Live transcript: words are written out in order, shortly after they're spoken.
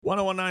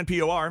1019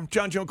 POR.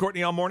 John, Joe, and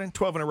Courtney all morning.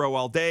 12 in a row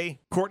all day.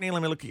 Courtney,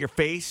 let me look at your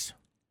face.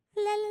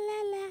 La la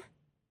la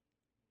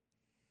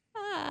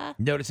la.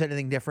 Notice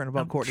anything different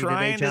about Courtney today,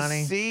 Trying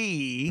Johnny? to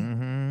see.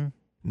 Mm-hmm.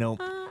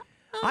 Nope.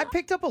 I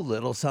picked up a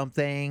little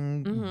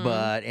something,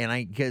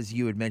 because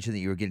you had mentioned that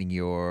you were getting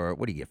your,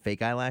 what do you get,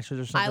 fake eyelashes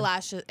or something?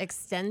 Eyelash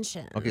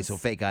extensions. Okay, so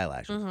fake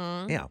eyelashes.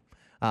 Mm-hmm.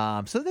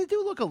 Yeah. So they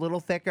do look a little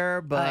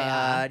thicker, but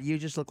yeah. you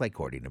just look like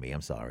Courtney to me.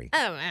 I'm sorry.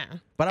 Oh, yeah.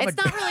 But It's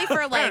not really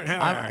for like.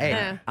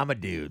 I'm a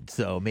dude,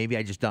 so maybe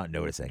I just not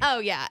noticing. Oh,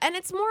 yeah. And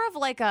it's more of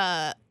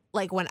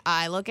like when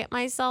I look at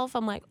myself,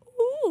 I'm like,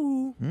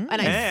 ooh. And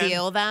I And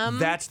feel them.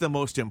 That's the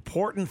most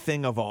important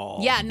thing of all.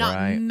 Yeah, not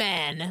Right.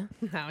 men.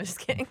 No, I'm just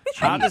kidding.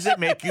 How does it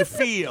make you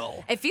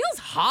feel? It feels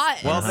hot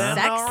Well, and then,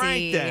 sexy. all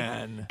right,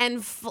 then.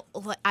 And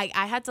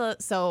I had to,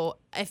 so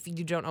if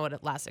you don't know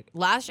what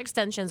lash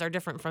extensions are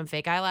different from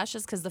fake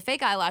eyelashes, because the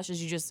fake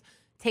eyelashes, you just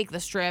take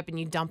the strip and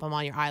you dump them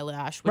on your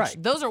eyelash, which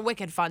Right. those are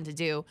wicked fun to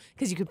do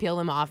because you could peel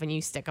them off and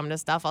you stick them to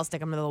stuff. I'll stick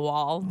them to the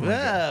wall.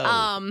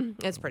 Whoa.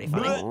 It's pretty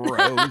funny.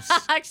 Gross.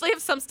 I actually have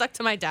some stuck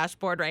to my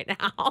dashboard right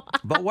now.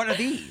 But what are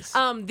these?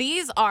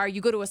 These are, you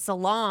go to a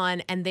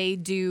salon and they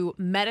do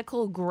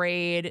medical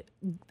grade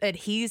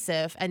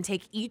adhesive and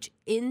take each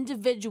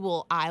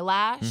individual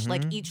eyelash,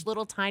 like each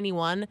little tiny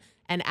one,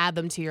 and add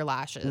them to your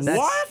lashes.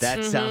 What?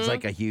 That sounds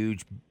like a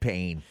huge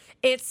pain.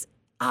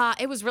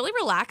 It was really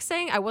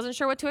relaxing. I wasn't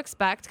sure what to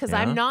expect because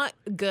I'm not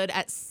good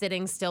at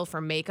sitting still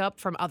for makeup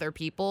from other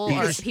people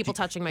or people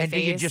touching my and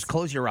face. do you just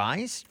close your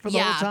eyes for the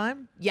whole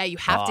time? Yeah, you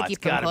have to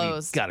keep them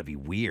closed. It's got to be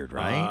weird,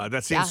 right?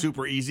 That seems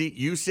super easy.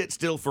 You sit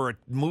still for a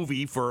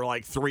movie for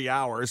like 3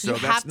 hours, so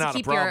that's not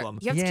a problem.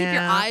 You have to keep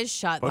your eyes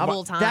shut the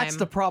whole time. That's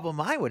the problem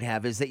I would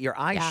have is that your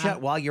eyes shut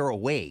while you're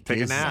awake.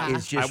 Take a nap.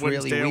 It's just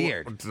really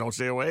weird. Don't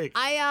stay awake.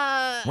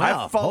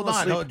 Well, fallen hold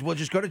on. asleep. We'll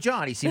just go to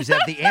John. He seems to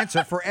have the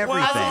answer for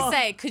everything. I was going to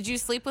say, could you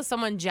sleep with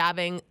someone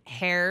jabbing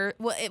hair?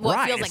 What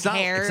feels like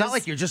hairs? It's not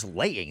like you're just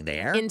laying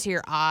there. Into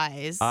your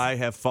eyes. I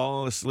have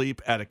fallen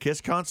asleep at a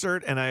Kiss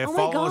concert, and I have Oh my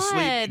fallen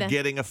asleep God.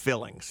 getting a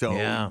filling. So,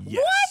 Yeah.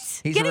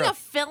 yes. What? Getting a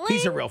filling?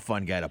 He's a real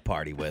fun guy to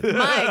party with.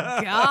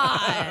 My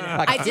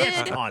God. A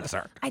Kiss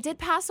concert. I did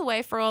pass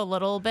away for a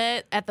little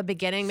bit at the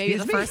beginning, maybe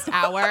Excuse the me? first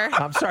hour.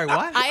 I'm sorry,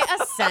 what? I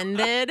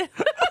ascended.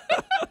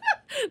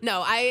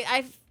 No,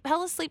 I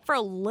fell asleep for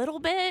a little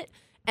bit.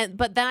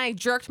 But then I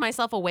jerked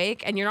myself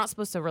awake, and you're not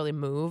supposed to really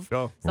move.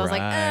 Oh. So I was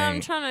like,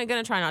 I'm Right.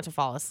 gonna try not to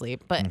fall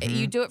asleep. But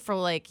you do it for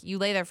you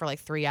lay there for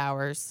 3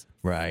 hours,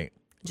 Right.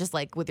 just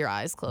with your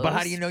eyes closed. But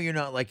how do you know you're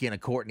not in a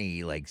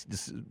Courtney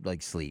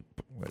sleep?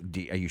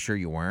 Are you sure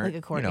you weren't? Like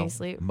a Courtney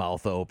sleep?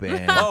 Mouth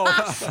open,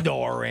 Oh.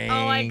 snoring.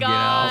 Oh my I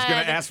God. was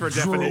going to ask for a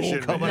Drool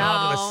definition. coming No.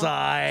 out of the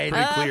side.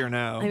 Pretty clear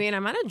now. I mean, I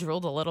might have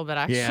drooled a little bit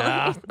actually.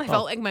 Yeah? I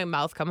felt like my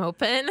mouth come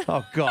open.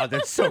 Oh God,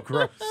 that's so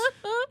gross.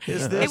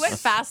 Is It this? went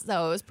fast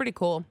though. It was pretty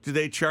cool. Do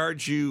they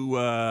charge you?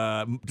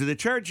 Do they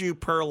charge you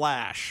per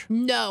lash?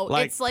 No,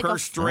 Like it's like per a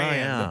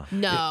strand. Oh,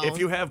 No. If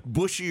you have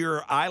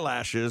bushier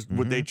eyelashes,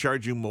 would they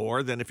charge you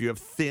more than if you have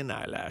thin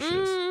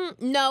eyelashes?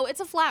 No, it's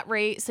a flat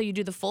rate, so you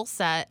do the full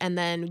set, and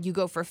then you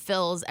go for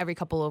fills every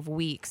couple of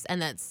weeks,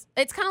 and it's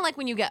kind of like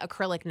when you get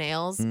acrylic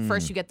nails.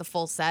 First, you get the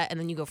full set, and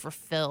then you go for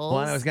fills.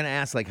 Well, I was going to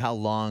ask, how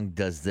long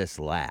does this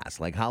last?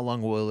 How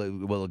long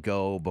will it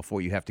go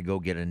before you have to go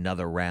get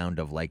another round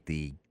of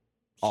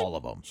all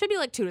of them? Should be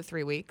 2 to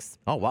 3 weeks.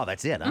 Oh wow,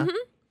 that's it, huh?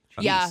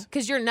 Yeah, Jeez.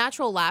 because your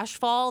natural lash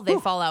fall, they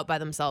fall out by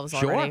themselves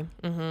Sure. already.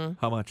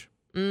 How much?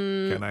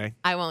 Can I?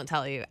 I won't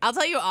tell you. I'll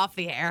tell you off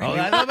the air. Oh,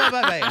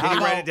 Can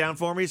you write it down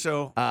for me?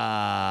 So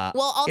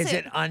Well, I'll is say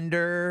it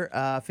under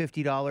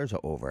 $50 or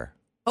over?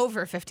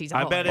 over $50.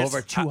 I bet it's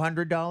Over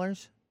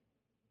 $200?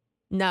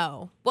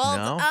 No. Well,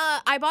 No?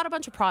 I bought a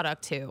bunch of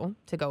product too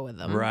to go with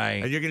them.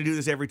 Right. and you're going to do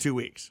this every 2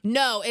 weeks.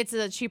 No, it's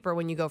cheaper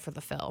when you go for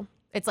the fill.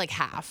 It's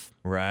half.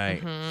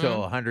 Right.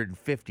 So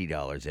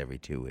 $150 every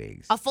 2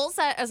 weeks. A full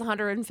set is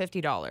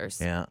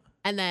 $150. Yeah.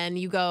 And then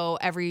you go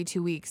every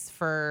 2 weeks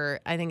for,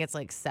 I think it's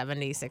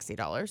 $70,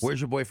 $60. Where's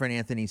your boyfriend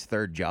Anthony's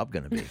third job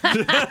going to be?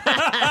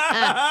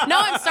 No,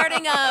 I'm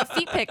starting a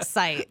feet pic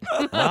site.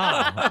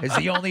 Wow. Is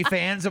the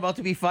OnlyFans about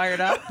to be fired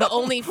up? The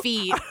only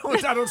feet.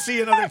 I don't see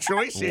another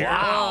choice here.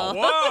 Wow.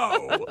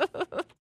 Whoa.